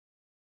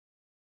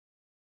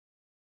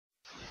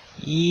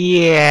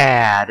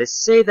Yeah, to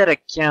say that a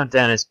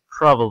countdown is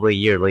probably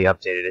yearly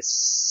updated is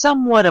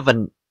somewhat of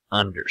an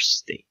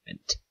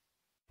understatement.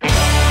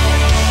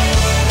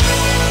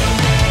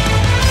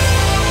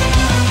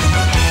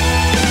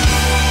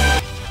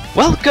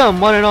 Welcome,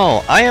 one and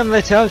all! I am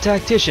the Tau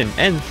Tactician,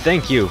 and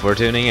thank you for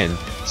tuning in.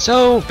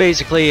 So,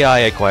 basically, I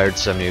acquired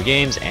some new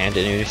games and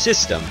a new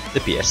system, the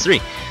PS3.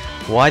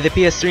 Why the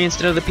PS3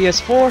 instead of the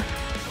PS4?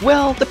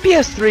 Well, the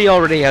PS3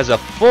 already has a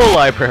full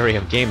library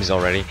of games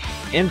already,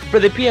 and for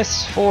the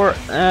PS4,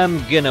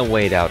 I'm gonna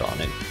wait out on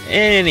it. In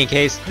any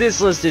case,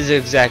 this list is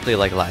exactly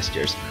like last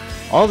year's.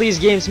 All these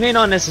games may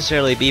not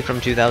necessarily be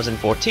from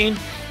 2014,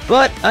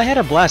 but I had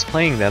a blast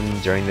playing them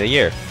during the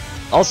year.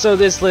 Also,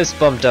 this list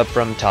bumped up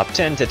from top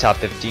 10 to top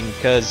 15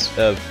 because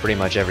of pretty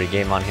much every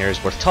game on here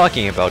is worth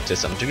talking about to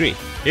some degree.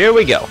 Here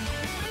we go.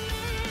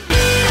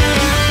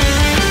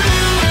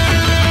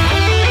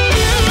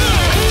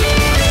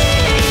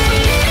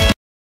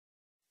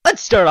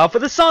 Let's start off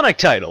with a Sonic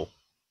title.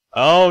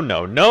 Oh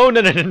no.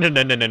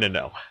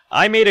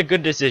 I made a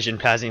good decision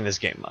passing this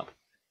game up.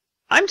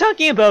 I'm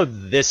talking about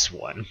this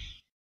one.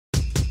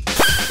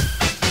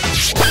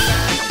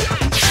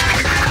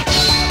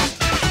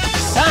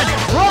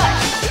 Sonic Rush!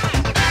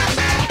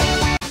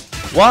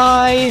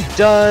 Why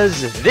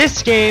does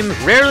this game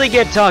rarely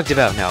get talked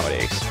about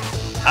nowadays?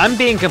 I'm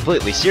being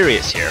completely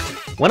serious here.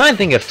 When I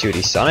think of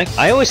 2D Sonic,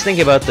 I always think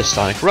about the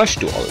Sonic Rush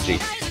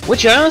duology,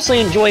 which I honestly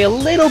enjoy a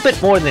little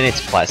bit more than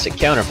its classic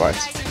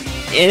counterparts.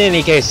 In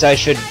any case, I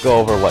should go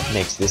over what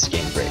makes this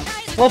game great.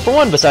 Well, for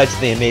one, besides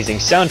the amazing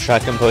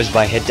soundtrack composed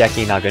by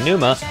Hideki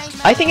Naganuma,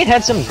 I think it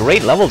had some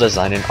great level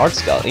design and art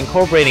style,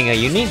 incorporating a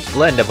unique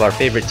blend of our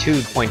favorite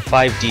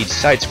 2.5D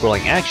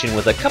side-scrolling action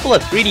with a couple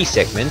of 3D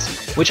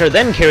segments, which are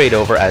then carried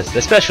over as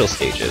the special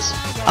stages.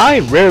 I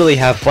rarely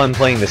have fun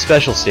playing the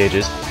special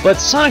stages, but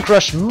Sonic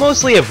Rush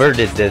mostly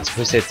averted this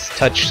with its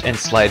touch and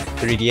slide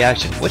 3D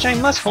action, which I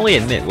must fully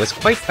admit was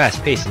quite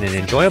fast-paced and an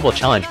enjoyable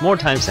challenge more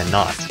times than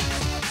not.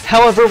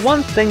 However,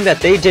 one thing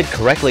that they did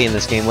correctly in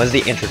this game was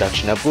the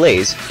introduction of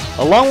Blaze,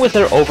 along with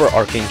their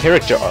overarching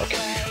character arc,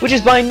 which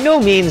is by no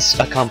means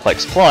a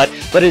complex plot,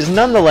 but is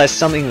nonetheless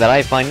something that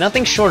I find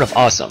nothing short of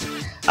awesome.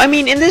 I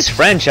mean, in this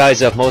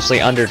franchise of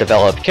mostly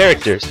underdeveloped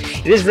characters,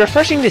 it is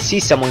refreshing to see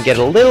someone get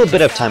a little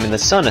bit of time in the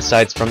sun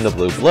aside from the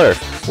blue blur,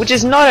 which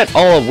is not at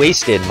all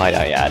wasted, might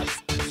I add.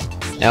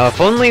 Now, if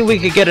only we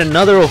could get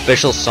another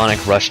official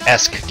Sonic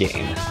Rush-esque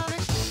game.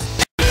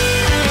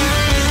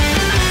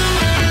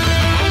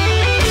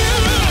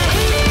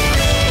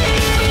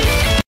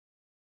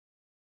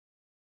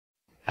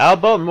 How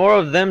about more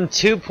of them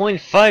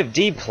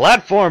 2.5D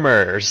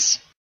platformers?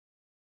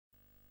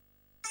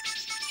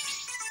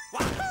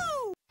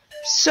 Wahoo!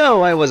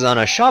 So I was on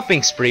a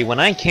shopping spree when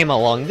I came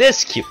along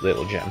this cute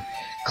little gem.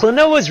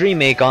 Klonoa's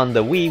remake on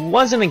the Wii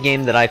wasn't a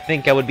game that I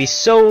think I would be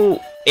so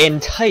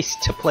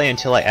enticed to play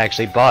until I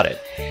actually bought it.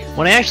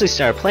 When I actually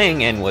started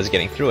playing and was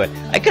getting through it,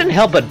 I couldn't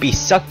help but be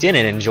sucked in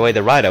and enjoy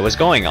the ride I was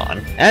going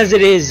on. As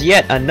it is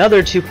yet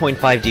another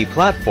 2.5D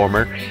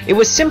platformer, it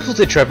was simple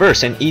to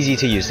traverse and easy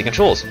to use the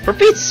controls. For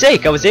Pete's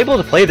sake, I was able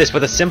to play this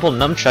with a simple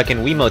nunchuck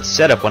and Wiimote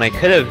setup when I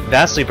could have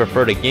vastly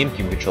preferred a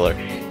GameCube controller,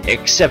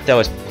 except I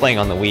was playing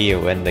on the Wii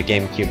U and the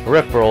GameCube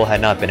peripheral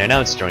had not been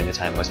announced during the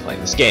time I was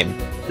playing this game.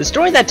 The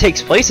story that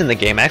takes place in the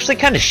game actually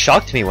kinda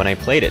shocked me when I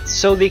played it,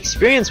 so the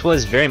experience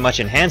was very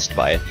much enhanced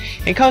by it,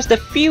 and caused a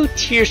few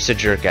tears to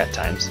jerk at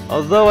times,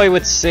 although I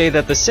would say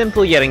that the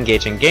simple yet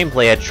engaging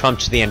gameplay had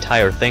trumped the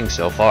entire thing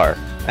so far.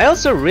 I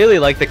also really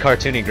like the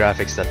cartoony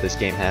graphics that this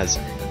game has.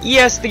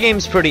 Yes, the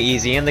game's pretty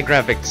easy and the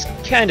graphics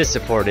kinda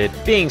support it,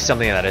 being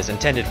something that is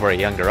intended for a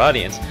younger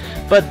audience,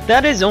 but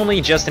that is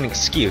only just an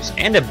excuse,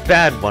 and a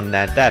bad one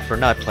at that, for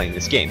not playing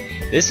this game.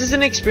 This is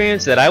an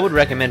experience that I would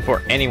recommend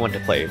for anyone to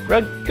play,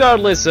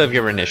 regardless of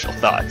your initial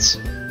thoughts.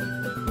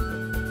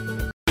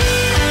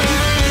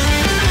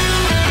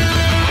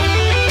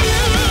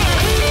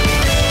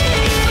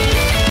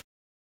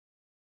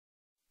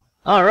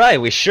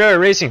 Alright, we sure are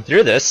racing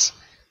through this.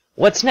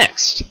 What's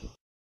next?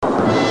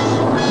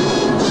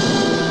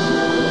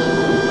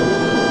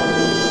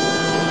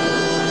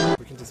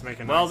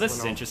 Well, this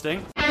is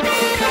interesting.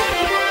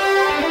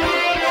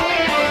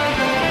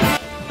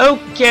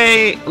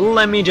 Okay,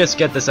 let me just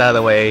get this out of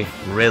the way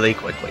really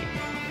quickly.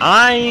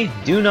 I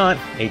do not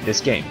hate this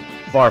game.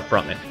 Far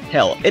from it.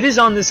 Hell, it is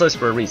on this list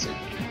for a reason.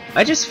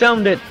 I just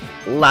found it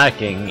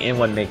lacking in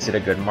what makes it a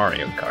good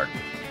Mario Kart.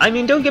 I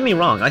mean, don't get me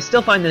wrong, I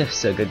still find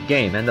this a good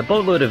game, and the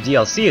boatload of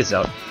DLC is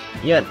out,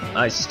 yet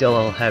I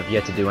still have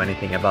yet to do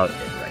anything about it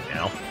right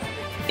now.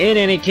 In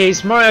any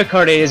case, Mario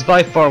Kart 8 is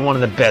by far one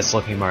of the best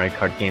looking Mario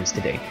Kart games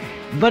to date.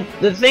 But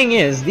the thing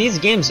is, these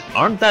games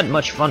aren't that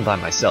much fun by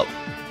myself.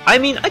 I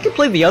mean, I could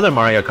play the other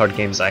Mario Kart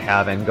games I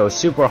have and go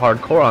super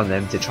hardcore on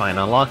them to try and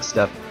unlock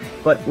stuff,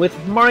 but with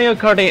Mario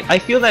Kart 8, I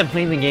feel that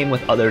playing the game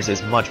with others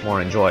is much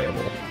more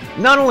enjoyable.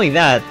 Not only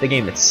that, the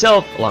game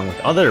itself, along with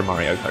other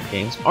Mario Kart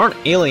games,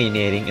 aren't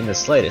alienating in the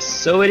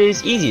slightest, so it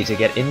is easy to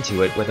get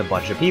into it with a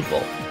bunch of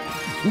people.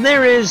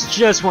 There is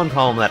just one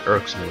problem that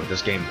irks me with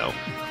this game though.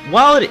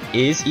 While it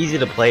is easy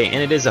to play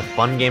and it is a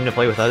fun game to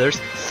play with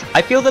others,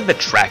 I feel that the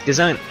track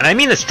design, and I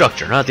mean the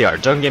structure, not the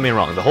art, don't get me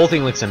wrong, the whole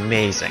thing looks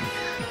amazing,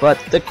 but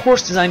the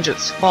course design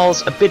just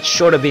falls a bit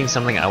short of being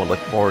something I would look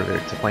forward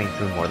to playing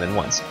through more than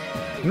once.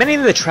 Many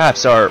of the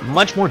traps are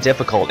much more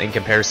difficult in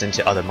comparison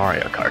to other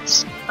Mario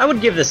Karts. I would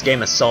give this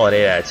game a solid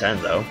 8 out of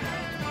 10 though.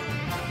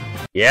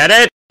 Get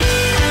it?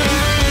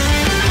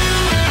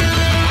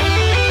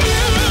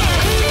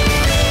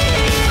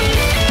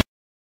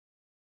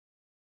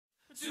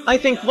 I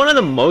think one of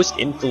the most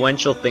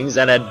influential things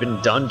that had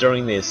been done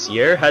during this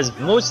year has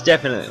most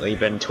definitely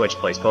been Twitch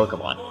Plays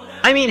Pokemon.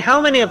 I mean,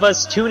 how many of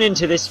us tune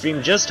into this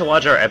stream just to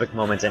watch our epic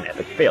moments and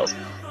epic fails?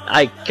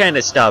 I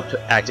kinda stopped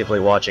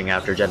actively watching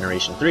after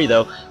Generation 3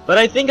 though, but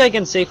I think I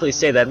can safely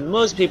say that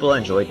most people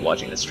enjoyed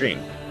watching the stream.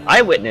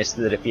 I witnessed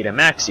the defeat of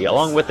Maxie,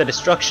 along with the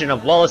destruction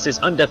of Wallace's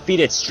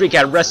undefeated streak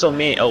at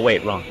WrestleMania. Oh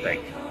wait, wrong thing.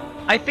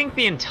 I think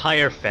the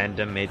entire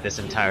fandom made this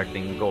entire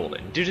thing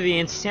golden, due to the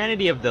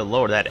insanity of the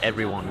lore that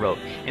everyone wrote,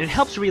 and it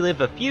helps relive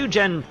a few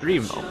Gen 3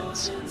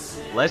 moments.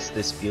 Bless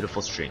this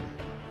beautiful stream.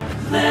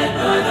 Led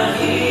by the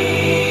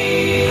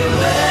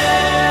healers.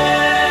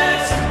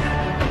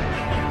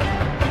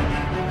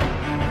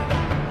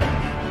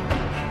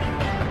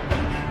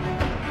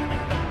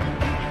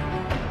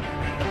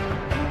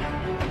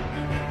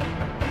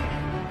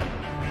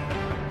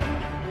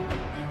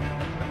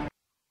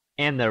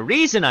 And the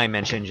reason I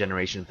mentioned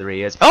Generation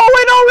 3 is, oh,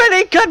 it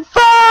already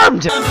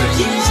confirmed!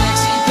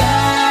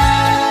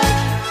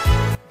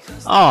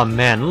 Aw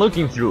man,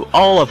 looking through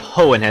all of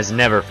Hoenn has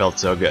never felt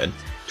so good.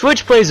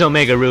 Twitch Plays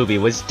Omega Ruby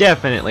was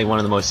definitely one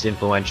of the most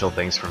influential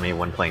things for me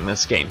when playing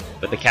this game,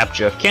 with the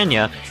capture of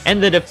Kenya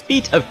and the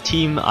defeat of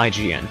Team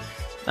IGN.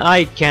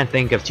 I can't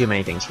think of too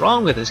many things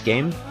wrong with this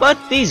game, but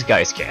these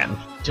guys can.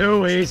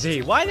 Too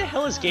easy. Why the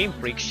hell is Game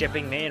Freak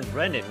shipping May and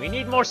Brendan? We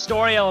need more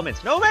story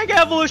elements. No Mega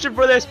Evolution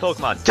for this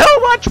Pokemon.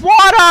 Too much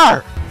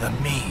water! The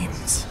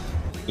memes.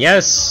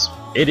 Yes,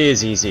 it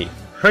is easy.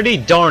 Pretty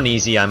darn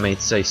easy, I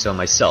might say so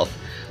myself.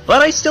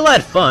 But I still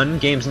had fun.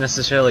 Games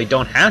necessarily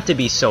don't have to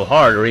be so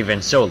hard or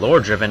even so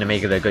lore-driven to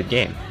make it a good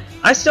game.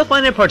 I still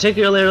find it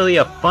particularly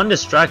a fun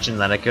distraction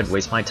that I could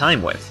waste my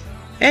time with.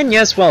 And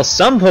yes, while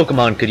some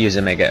Pokemon could use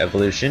a Mega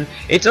Evolution,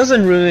 it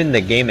doesn't ruin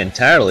the game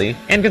entirely,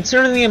 and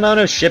considering the amount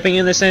of shipping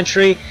in this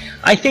entry,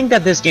 I think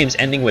that this game's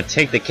ending would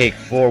take the cake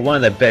for one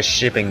of the best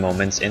shipping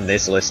moments in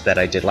this list that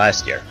I did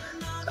last year.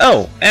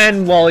 Oh,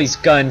 and Wally's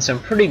gotten some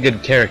pretty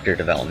good character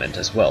development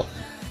as well.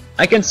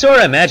 I can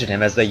sorta imagine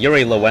him as the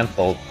Yuri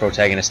Lowenthal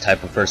protagonist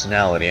type of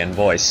personality and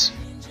voice.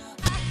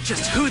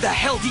 Just who the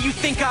hell do you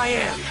think I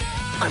am?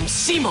 I'm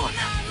Simon.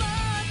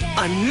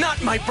 I'm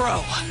not my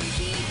bro.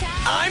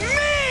 I'm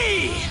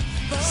me!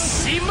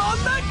 Simon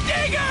the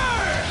Digger!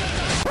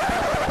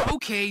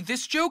 Okay,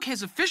 this joke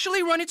has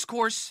officially run its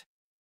course.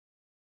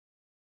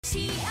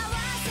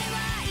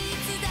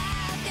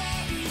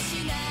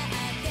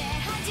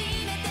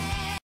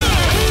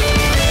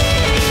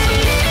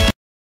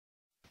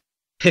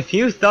 If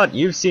you thought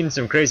you've seen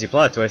some crazy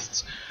plot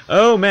twists,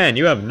 oh man,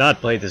 you have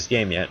not played this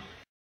game yet.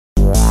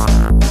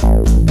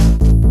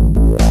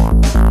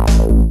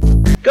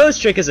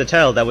 Ghost Trick is a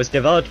title that was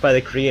developed by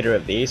the creator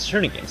of the Ace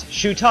Attorney games,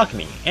 Shu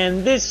Takumi,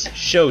 and this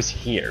shows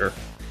here.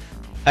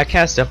 A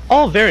cast of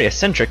all very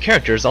eccentric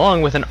characters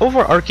along with an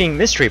overarching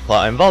mystery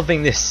plot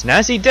involving this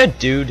snazzy dead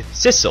dude,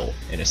 Sissel,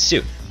 in a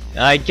suit.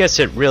 I guess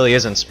it really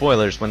isn't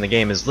spoilers when the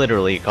game is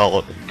literally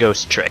called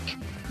Ghost Trick.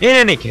 In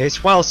any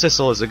case, while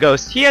Sissel is a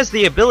ghost, he has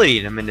the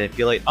ability to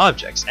manipulate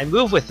objects and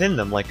move within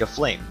them like a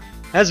flame.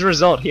 As a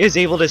result, he is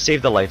able to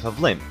save the life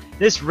of Lim,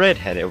 this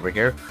redhead over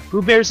here,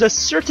 who bears a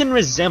certain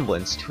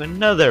resemblance to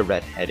another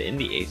redhead in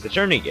the Ace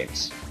Attorney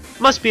games.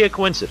 Must be a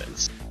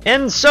coincidence.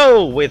 And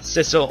so, with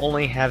Sissel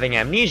only having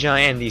amnesia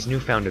and these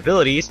newfound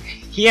abilities,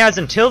 he has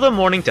until the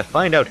morning to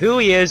find out who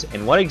he is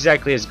and what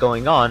exactly is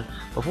going on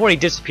before he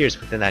disappears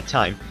within that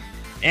time.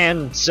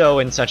 And so,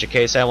 in such a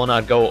case, I will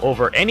not go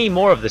over any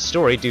more of the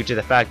story due to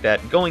the fact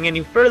that going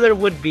any further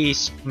would be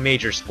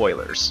major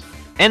spoilers.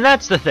 And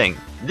that's the thing,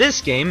 this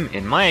game,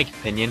 in my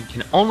opinion,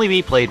 can only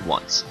be played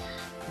once.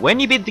 When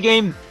you beat the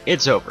game,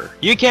 it's over.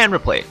 You can't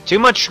replay it. Too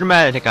much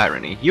dramatic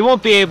irony. You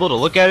won't be able to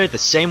look at it the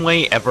same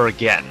way ever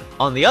again.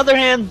 On the other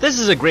hand, this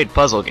is a great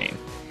puzzle game.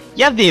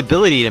 You have the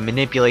ability to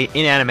manipulate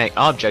inanimate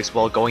objects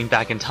while going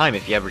back in time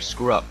if you ever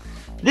screw up.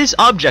 This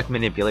object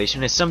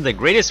manipulation is some of the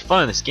greatest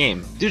fun in this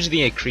game, due to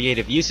the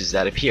creative uses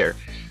that appear.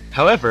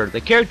 However,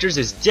 the characters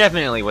is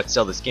definitely what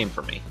sell this game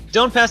for me.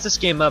 Don't pass this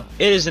game up,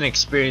 it is an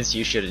experience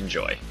you should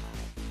enjoy.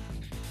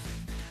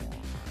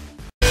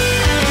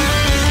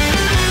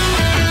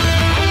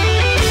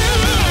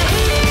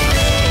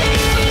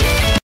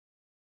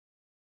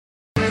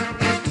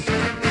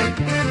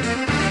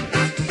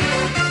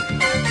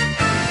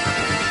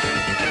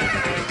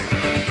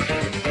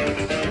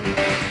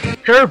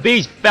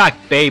 Kirby's back,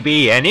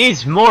 baby, and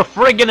he's more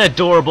friggin'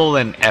 adorable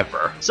than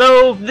ever.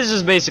 So, this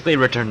is basically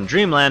Return to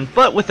Dreamland,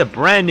 but with a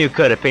brand new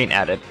coat of paint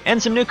added,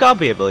 and some new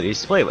copy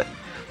abilities to play with.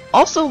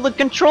 Also, the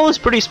control is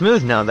pretty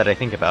smooth now that I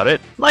think about it.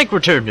 Like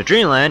Return to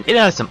Dreamland, it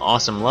has some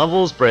awesome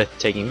levels,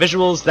 breathtaking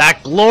visuals,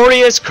 that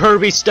glorious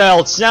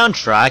Kirby-styled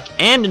soundtrack,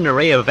 and an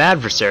array of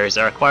adversaries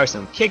that require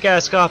some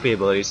kick-ass copy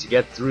abilities to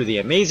get through the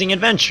amazing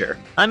adventure.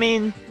 I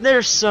mean,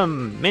 there's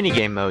some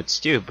minigame modes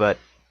too, but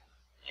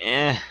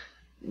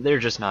they're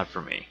just not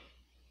for me.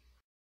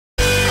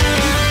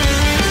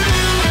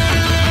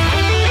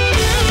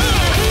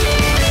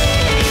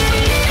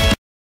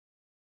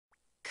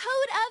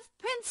 Code of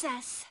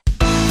Princess.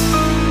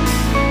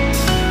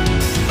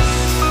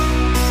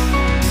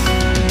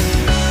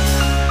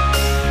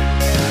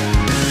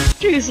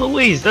 Jeez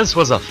Louise, this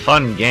was a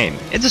fun game.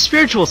 It's a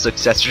spiritual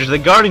successor to the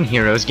Guardian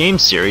Heroes game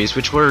series,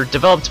 which were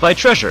developed by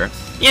Treasure.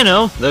 You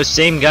know, those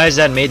same guys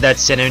that made that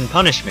Sin and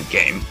Punishment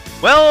game.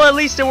 Well, at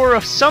least there were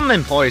some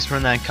employees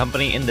from that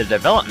company in the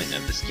development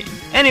of this game.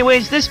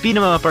 Anyways, this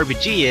beat-em-up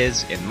RPG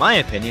is, in my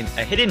opinion,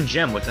 a hidden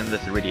gem within the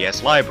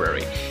 3DS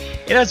library.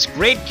 It has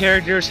great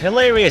characters,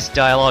 hilarious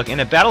dialogue,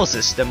 and a battle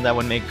system that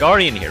would make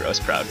Guardian Heroes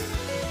proud.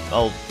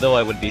 Although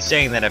I would be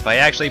saying that if I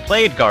actually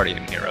played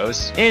Guardian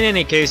Heroes. In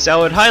any case, I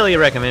would highly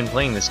recommend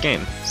playing this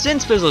game.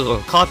 Since physical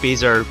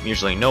copies are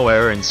usually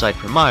nowhere in sight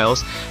for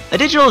miles, a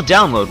digital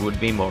download would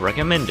be more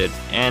recommended,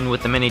 and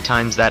with the many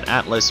times that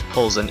Atlus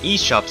pulls an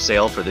eShop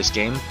sale for this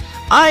game,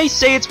 I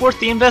say it's worth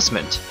the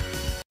investment.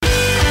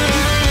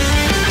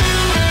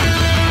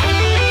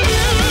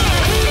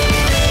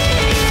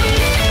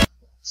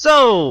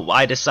 So,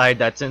 I decided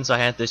that since I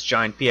had this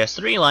giant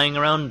PS3 lying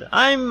around,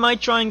 I might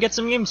try and get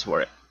some games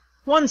for it.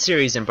 One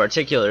series in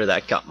particular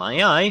that caught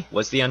my eye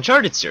was the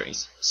Uncharted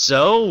series.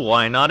 So,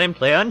 why not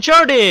play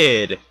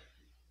Uncharted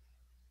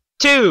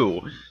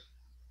 2?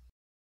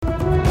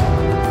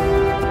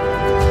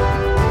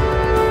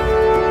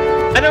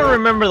 I don't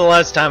remember the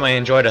last time I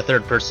enjoyed a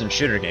third-person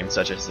shooter game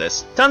such as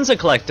this. Tons of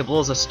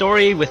collectibles, a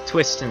story with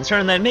twists and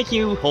turns that make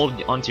you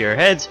hold onto your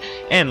heads,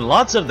 and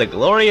lots of the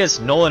glorious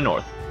Nolan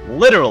North.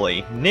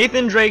 Literally,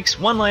 Nathan Drake's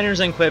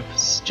one-liners and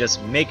quips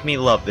just make me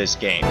love this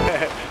game.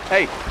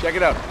 Hey, check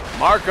it out.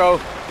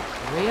 Marco.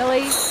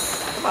 Really?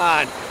 Come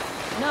on.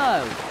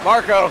 No.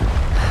 Marco.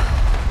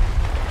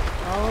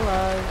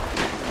 Hello.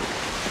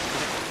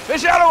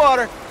 Fish out of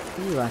water.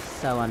 You are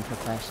so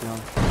unprofessional.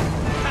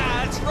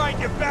 Ah, that's right,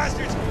 you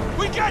bastards.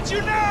 We got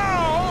you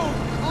now.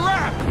 Oh,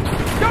 crap.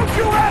 Don't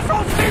you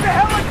assholes see the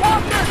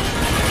helicopter?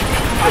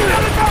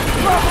 Another got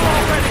trouble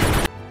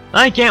already.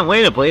 I can't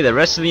wait to play the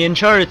rest of the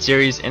Uncharted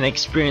series and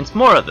experience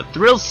more of the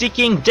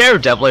thrill-seeking,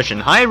 daredevilish,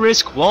 and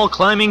high-risk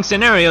wall-climbing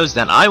scenarios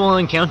that I will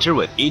encounter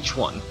with each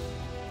one.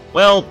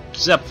 Well,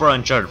 except for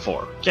Uncharted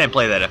 4. Can't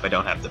play that if I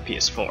don't have the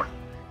PS4.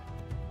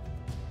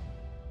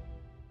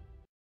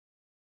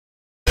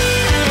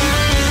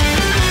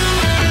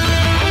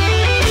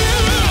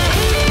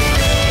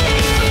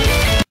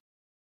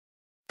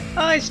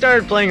 I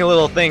started playing a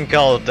little thing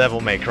called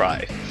Devil May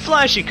Cry.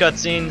 Flashy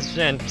cutscenes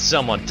and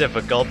somewhat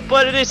difficult,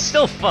 but it is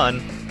still fun.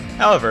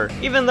 However,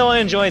 even though I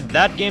enjoyed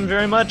that game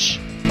very much,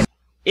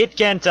 it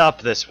can't top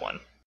this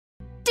one.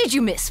 Did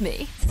you miss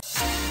me?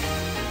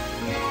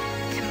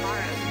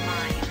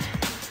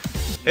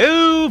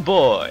 Oh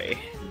boy,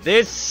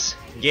 this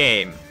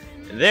game.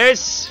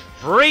 This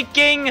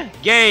freaking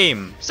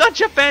game.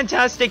 Such a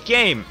fantastic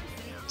game.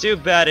 Too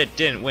bad it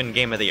didn't win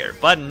Game of the Year,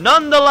 but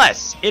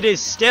nonetheless, it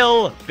is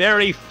still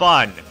very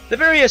fun. The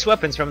various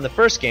weapons from the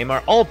first game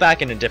are all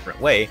back in a different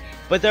way,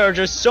 but there are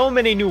just so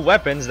many new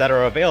weapons that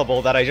are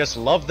available that I just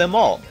love them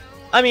all.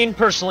 I mean,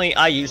 personally,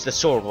 I use the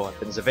sword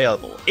weapons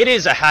available. It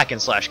is a hack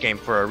and slash game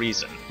for a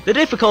reason. The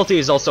difficulty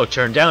is also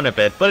turned down a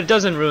bit, but it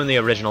doesn't ruin the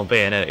original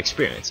Bayonetta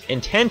experience.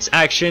 Intense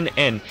action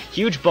and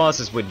huge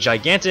bosses with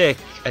gigantic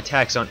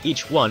attacks on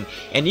each one,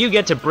 and you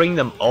get to bring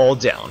them all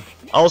down.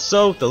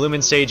 Also, the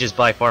Lumen Sage is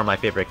by far my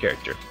favorite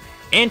character.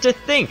 And to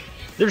think,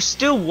 there's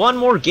still one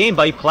more game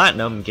by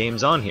Platinum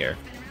Games on here.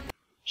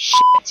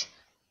 Shit.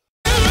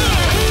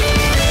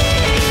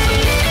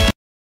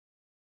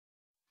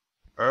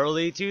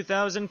 Early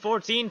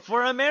 2014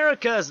 for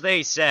Americas,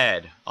 they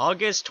said.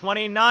 August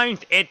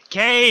 29th, it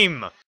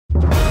came!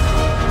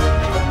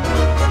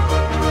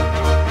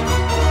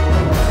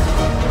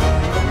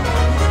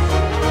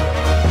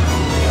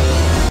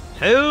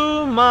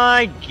 Oh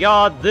my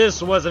god,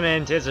 this was an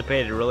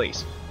anticipated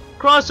release.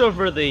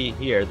 Crossover the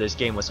year this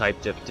game was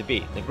hyped up to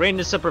be. The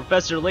greatness of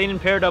Professor Layton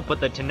paired up with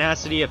the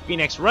tenacity of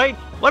Phoenix Wright?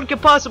 What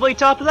could possibly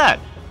top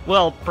that?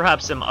 Well,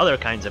 perhaps some other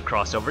kinds of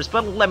crossovers,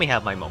 but let me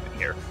have my moment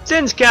here.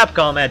 Since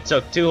Capcom had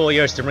took 2 whole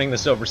years to bring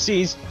this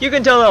overseas, you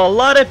can tell that a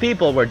lot of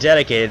people were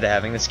dedicated to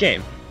having this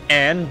game.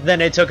 And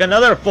then it took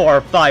another 4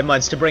 or 5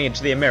 months to bring it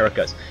to the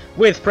Americas,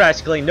 with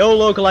practically no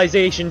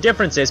localization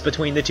differences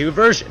between the 2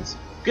 versions.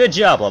 Good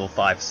job, Level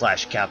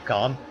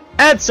 5/Capcom.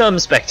 Add some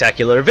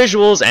spectacular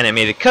visuals,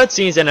 animated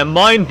cutscenes, and a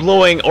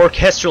mind-blowing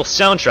orchestral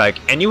soundtrack,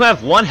 and you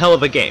have one hell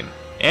of a game.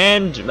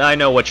 And I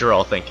know what you're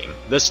all thinking,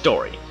 the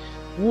story.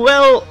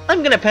 Well,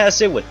 I'm gonna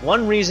pass it with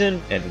one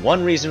reason, and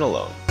one reason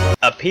alone.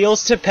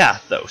 Appeals to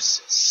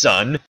pathos,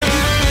 son.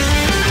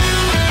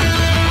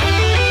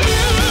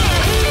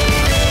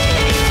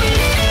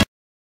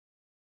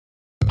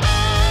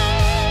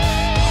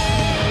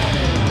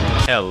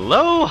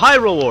 So,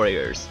 Hyrule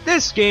Warriors.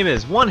 This game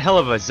is one hell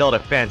of a Zelda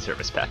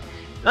fanservice pack.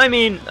 I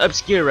mean,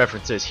 obscure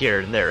references here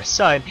and there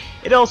aside,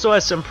 it also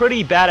has some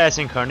pretty badass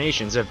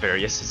incarnations of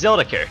various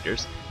Zelda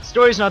characters.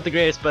 Story's not the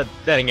greatest, but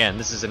then again,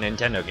 this is a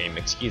Nintendo game,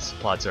 excuse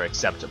plots are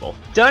acceptable.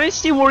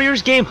 Dynasty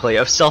Warriors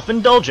gameplay of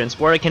self-indulgence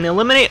where I can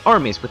eliminate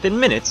armies within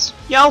minutes?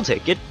 Yeah, I'll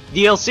take it.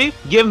 DLC?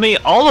 Give me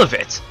all of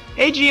it!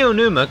 Eiji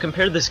Onuma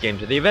compared this game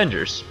to the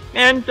Avengers,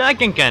 and I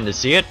can kinda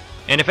see it.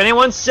 And if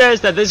anyone says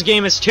that this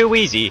game is too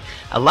easy,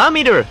 allow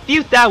me to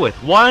refute that with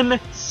one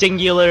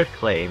singular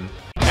claim.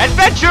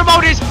 Adventure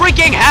mode is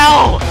freaking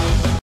hell!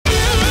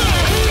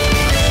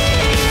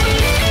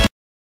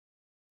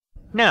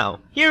 Now,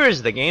 here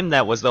is the game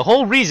that was the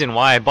whole reason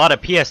why I bought a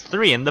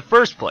PS3 in the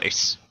first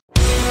place.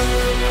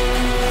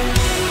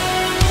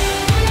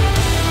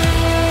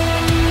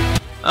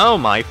 Oh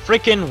my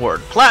frickin' word.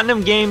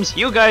 Platinum Games,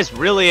 you guys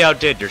really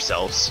outdid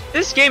yourselves.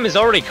 This game is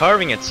already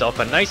carving itself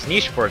a nice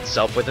niche for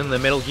itself within the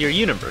Metal Gear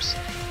universe.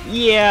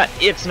 Yeah,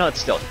 it's not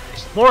stealth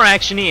based, more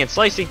actiony and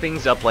slicing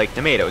things up like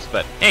tomatoes,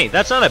 but hey,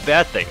 that's not a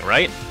bad thing,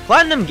 right?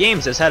 Platinum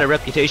Games has had a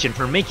reputation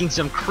for making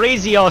some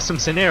crazy awesome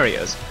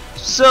scenarios,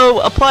 so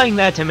applying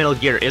that to Metal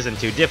Gear isn't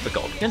too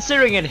difficult,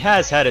 considering it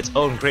has had its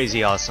own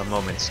crazy awesome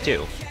moments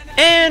too.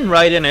 And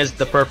Raiden is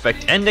the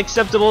perfect and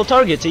acceptable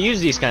target to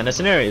use these kind of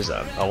scenarios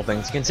on, all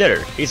things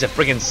considered. He's a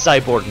friggin'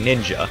 cyborg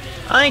ninja.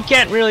 I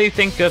can't really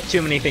think of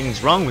too many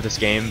things wrong with this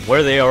game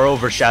where they are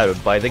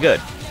overshadowed by the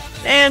good.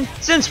 And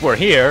since we're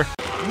here...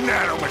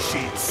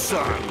 Nanomachine,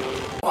 son!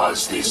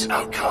 Was this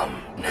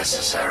outcome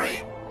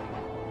necessary?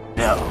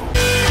 No.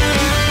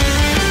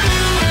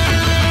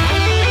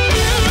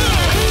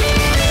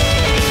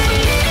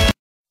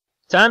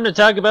 Time to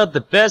talk about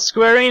the best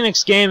Square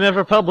Enix game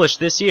ever published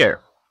this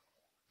year.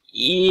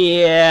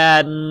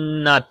 Yeah,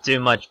 not too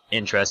much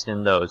interest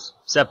in those,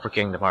 except for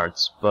Kingdom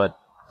Hearts, but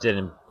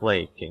didn't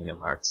play Kingdom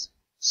Hearts.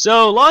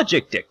 So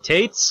logic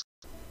dictates...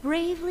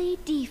 Bravely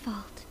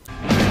Default.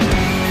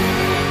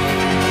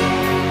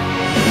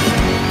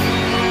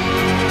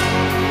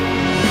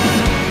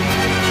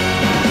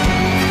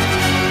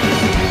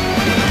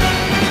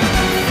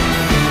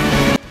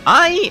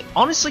 I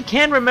honestly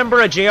can't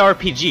remember a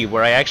JRPG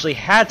where I actually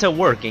had to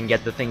work and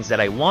get the things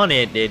that I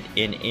wanted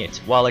in it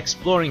while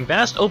exploring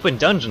vast open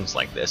dungeons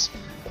like this.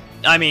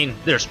 I mean,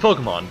 there's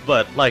Pokemon,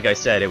 but like I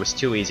said, it was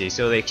too easy,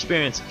 so the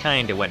experience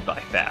kinda went by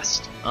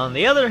fast. On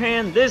the other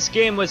hand, this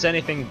game was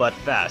anything but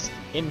fast.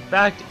 In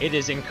fact, it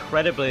is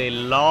incredibly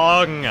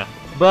long.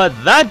 But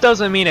that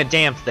doesn't mean a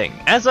damn thing,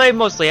 as I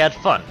mostly had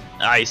fun.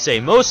 I say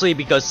mostly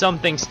because some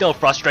things still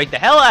frustrate the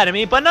hell out of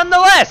me, but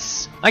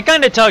nonetheless! I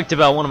kinda talked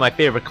about one of my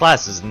favorite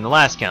classes in the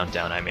last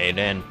countdown I made,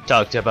 and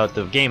talked about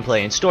the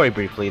gameplay and story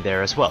briefly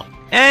there as well.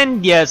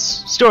 And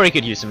yes, story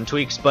could use some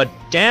tweaks, but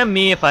damn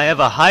me if I have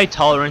a high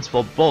tolerance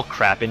for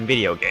bullcrap in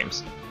video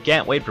games.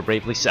 Can't wait for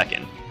Bravely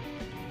Second.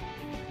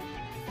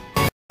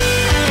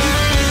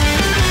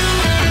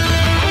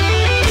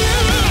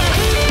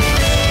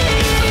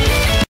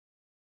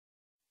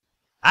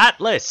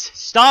 Atlus,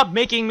 stop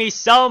making me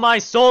sell my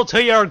soul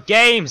to your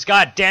games,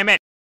 goddammit!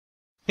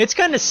 It's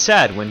kinda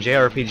sad when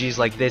JRPGs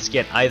like this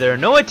get either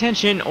no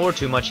attention or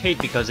too much hate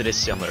because it is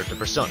similar to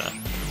Persona.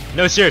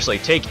 No, seriously,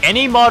 take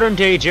any modern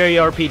day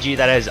JRPG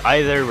that has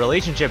either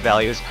relationship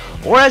values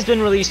or has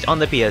been released on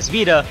the PS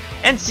Vita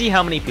and see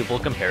how many people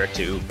compare it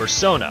to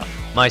Persona.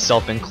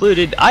 Myself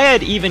included, I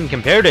had even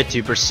compared it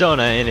to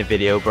Persona in a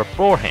video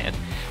beforehand.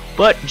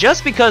 But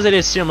just because it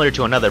is similar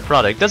to another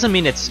product doesn't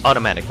mean it's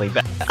automatically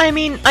bad. I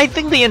mean, I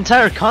think the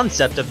entire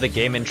concept of the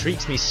game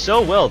intrigues me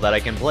so well that I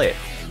can play it.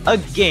 A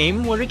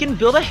game where you can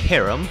build a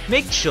harem,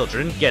 make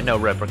children, get no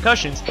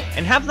repercussions,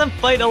 and have them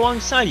fight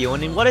alongside you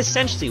in what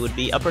essentially would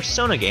be a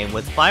Persona game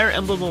with Fire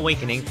Emblem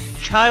Awakening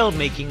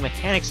child-making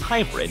mechanics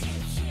hybrid.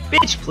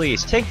 Bitch,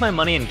 please, take my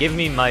money and give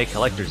me my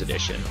collector's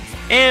edition.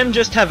 And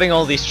just having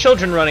all these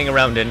children running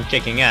around and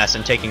kicking ass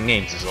and taking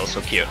names is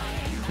also cute.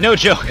 No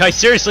joke, I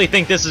seriously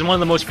think this is one of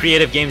the most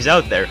creative games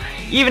out there,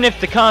 even if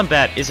the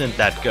combat isn't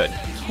that good.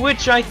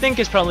 Which I think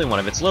is probably one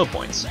of its low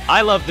points.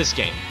 I love this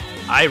game.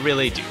 I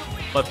really do.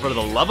 But for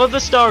the love of the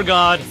Star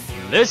God,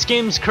 this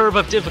game's curve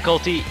of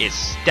difficulty is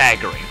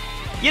staggering.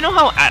 You know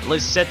how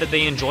Atlus said that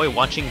they enjoy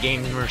watching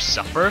gamers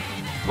suffer?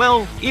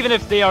 Well, even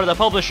if they are the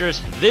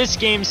publishers, this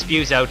game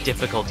spews out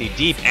difficulty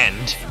deep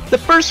end. The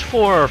first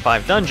 4 or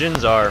 5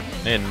 dungeons are,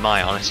 in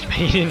my honest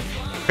opinion,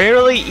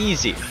 fairly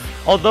easy,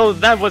 although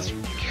that was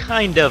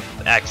kind of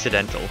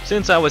accidental,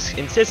 since I was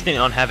insistent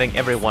on having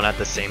everyone at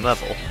the same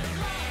level.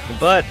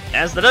 But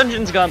as the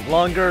dungeons got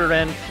longer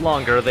and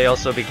longer, they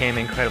also became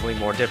incredibly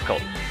more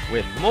difficult,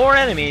 with more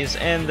enemies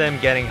and them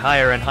getting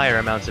higher and higher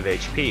amounts of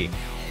HP.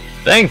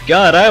 Thank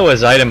God I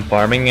was item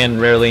farming and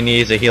rarely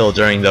needed to heal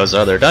during those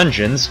other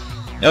dungeons.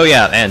 Oh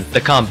yeah, and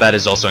the combat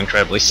is also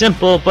incredibly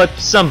simple, but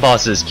some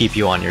bosses keep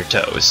you on your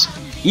toes.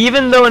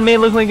 Even though it may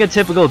look like a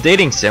typical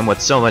dating sim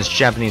with so much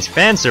Japanese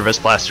fan service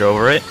plastered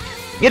over it,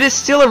 it is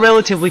still a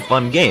relatively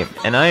fun game,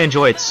 and I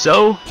enjoy it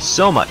so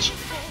much.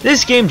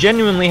 This game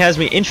genuinely has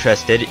me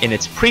interested in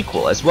its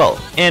prequel as well,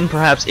 and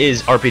perhaps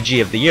is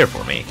RPG of the year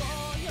for me.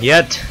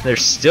 Yet,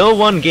 there's still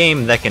one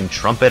game that can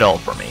trump it all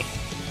for me.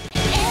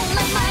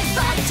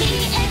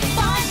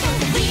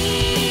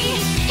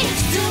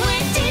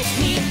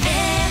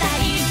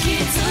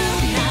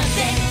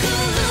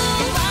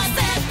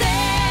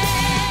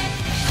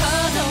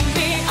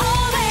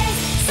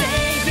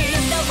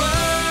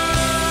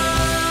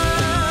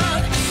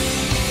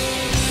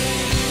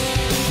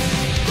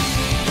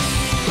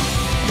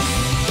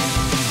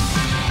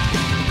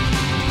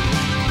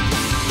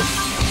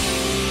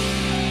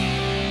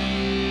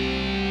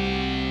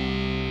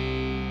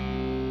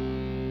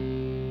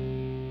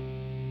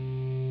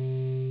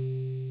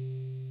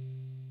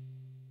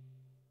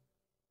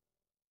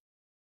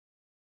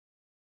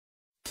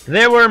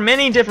 There were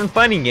many different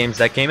fighting games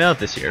that came out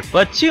this year,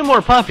 but two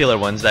more popular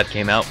ones that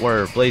came out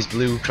were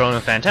BlazBlue Chrono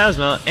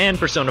Phantasma and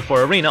Persona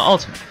 4 Arena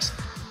Ultimates.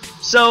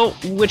 So,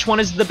 which one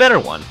is the better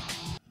one?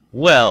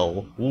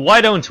 Well, why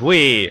don't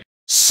we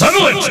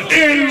settle it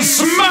in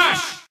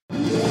Smash!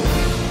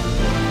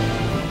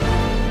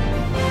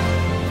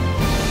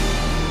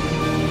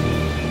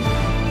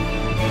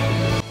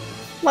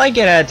 Like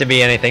it had to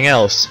be anything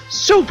else.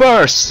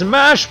 Super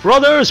Smash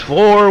Bros.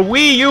 For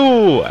Wii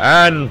U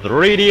and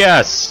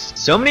 3DS!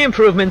 So many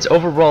improvements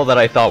overall that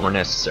I thought were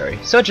necessary,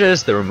 such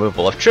as the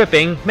removal of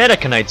tripping,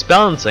 Meta Knight's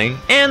balancing,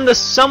 and the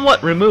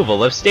somewhat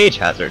removal of stage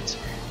hazards.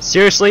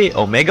 Seriously,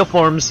 Omega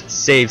Forms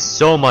saves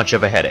so much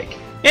of a headache.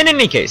 In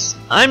any case,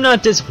 I'm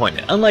not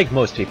disappointed, unlike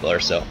most people are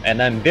so, and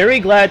I'm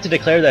very glad to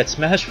declare that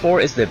Smash 4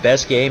 is the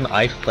best game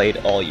I've played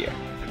all year.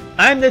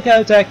 I'm the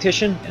Tao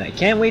Tactician, and I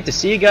can't wait to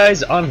see you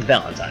guys on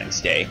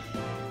Valentine's Day.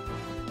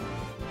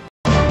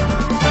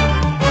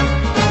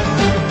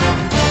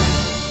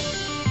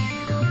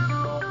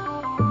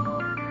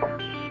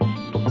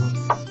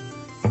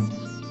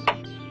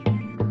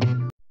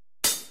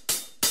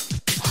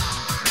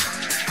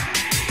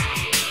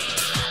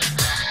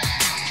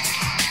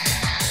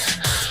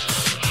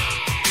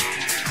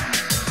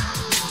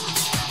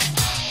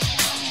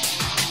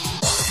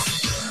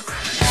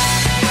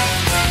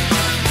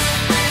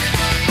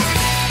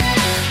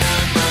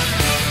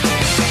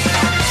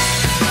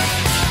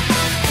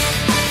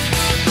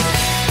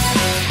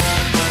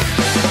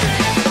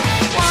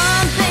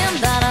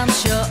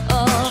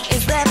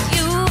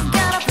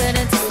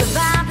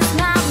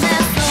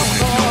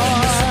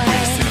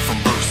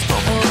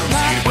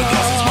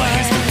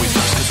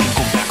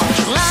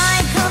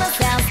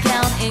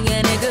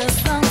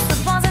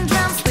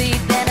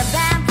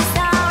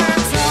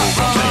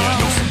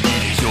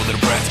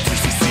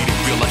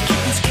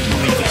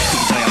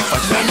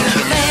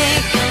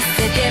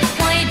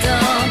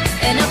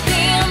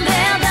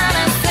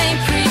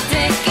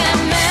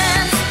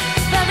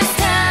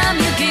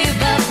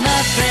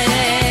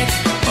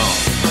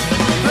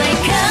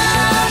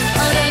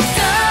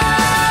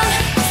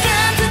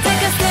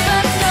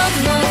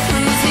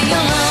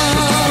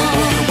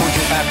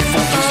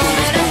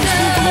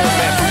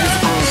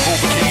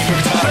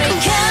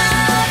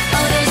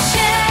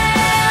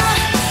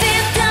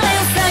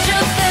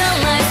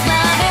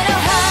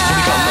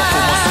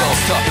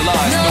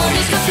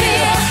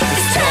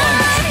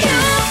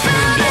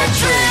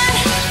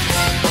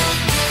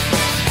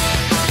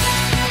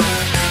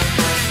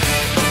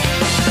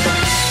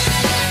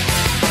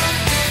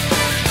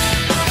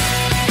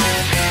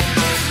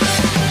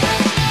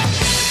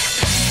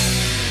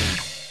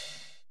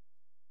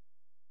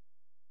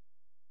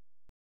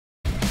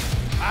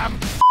 I'm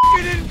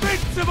f***ing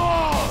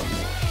invincible!